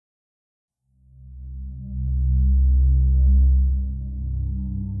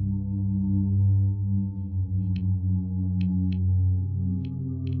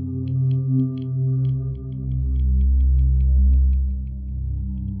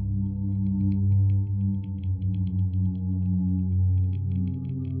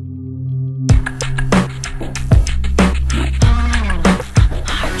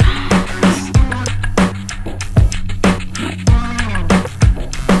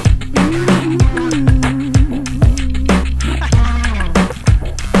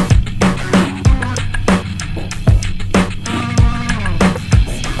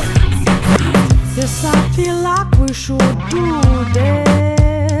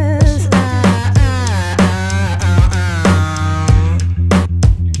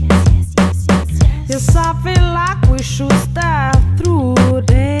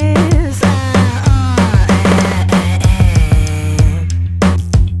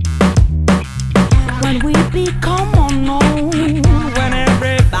become unknown when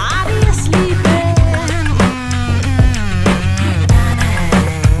everybody is sleeping.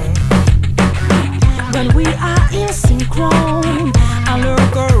 When we are in synchron, I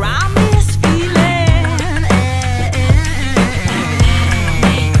look around this feeling.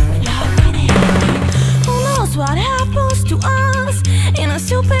 Who knows what happens to us in a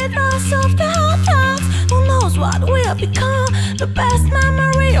stupid rush of the hot dogs? Who knows what will become the best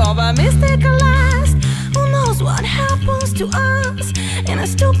memory of a mystical last? Who knows what happens to us in a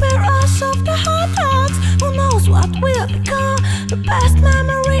stupid rush of the hot dogs? Who knows what will become the best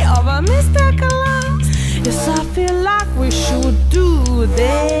memory of a mystical last? Yes, I feel like we should do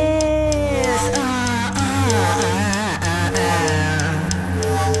this.